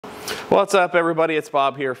What's up, everybody? It's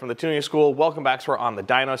Bob here from the Tuning School. Welcome back to our On the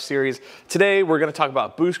Dyno series. Today we're going to talk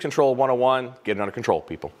about Boost Control 101. Get it under control,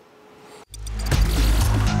 people.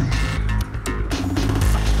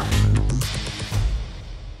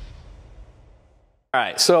 All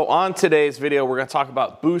right, so on today's video, we're going to talk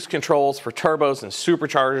about boost controls for turbos and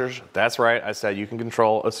superchargers. That's right, I said you can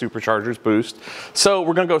control a supercharger's boost. So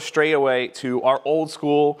we're going to go straight away to our old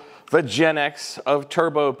school, the Gen X of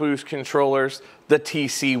turbo boost controllers, the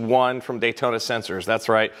TC1 from Daytona Sensors. That's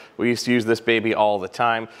right, we used to use this baby all the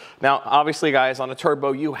time. Now, obviously, guys, on a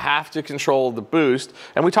turbo, you have to control the boost,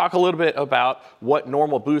 and we talk a little bit about what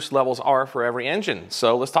normal boost levels are for every engine.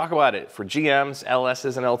 So let's talk about it. For GMs,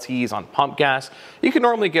 LSs, and LTs on pump gas, you can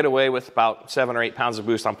normally get away with about 7 or 8 pounds of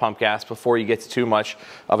boost on pump gas before you get to too much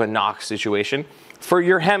of a knock situation. For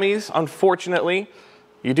your Hemis, unfortunately,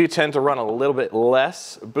 you do tend to run a little bit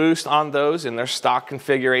less boost on those in their stock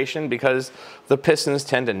configuration because the pistons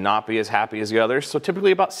tend to not be as happy as the others. So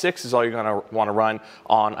typically about 6 is all you're gonna wanna run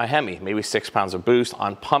on a Hemi, maybe 6 pounds of boost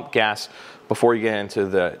on pump gas before you get into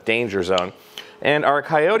the danger zone. And our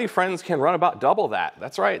Coyote friends can run about double that.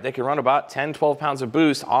 That's right, they can run about 10, 12 pounds of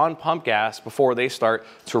boost on pump gas before they start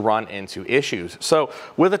to run into issues. So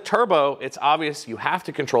with a turbo, it's obvious you have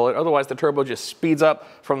to control it, otherwise the turbo just speeds up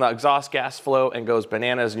from the exhaust gas flow and goes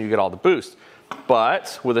bananas and you get all the boost.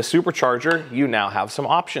 But with a supercharger, you now have some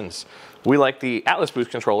options. We like the Atlas Boost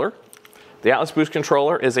Controller. The Atlas Boost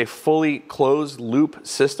Controller is a fully closed loop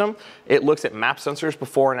system. It looks at map sensors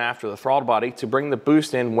before and after the throttle body to bring the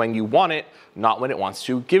boost in when you want it, not when it wants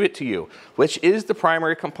to give it to you, which is the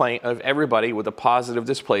primary complaint of everybody with a positive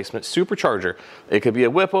displacement supercharger. It could be a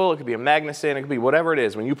Whipple, it could be a Magnuson, it could be whatever it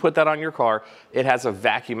is. When you put that on your car, it has a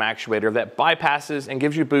vacuum actuator that bypasses and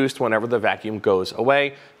gives you boost whenever the vacuum goes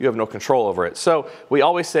away. You have no control over it. So we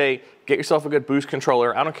always say, get yourself a good boost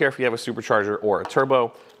controller. I don't care if you have a supercharger or a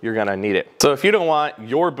turbo, you're gonna need it. So if you don't want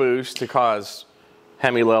your boost to cause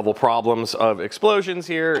Hemi level problems of explosions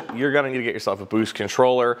here, you're gonna need to get yourself a boost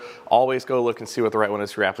controller. Always go look and see what the right one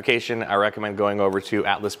is for your application. I recommend going over to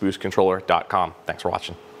atlasboostcontroller.com. Thanks for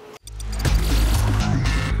watching.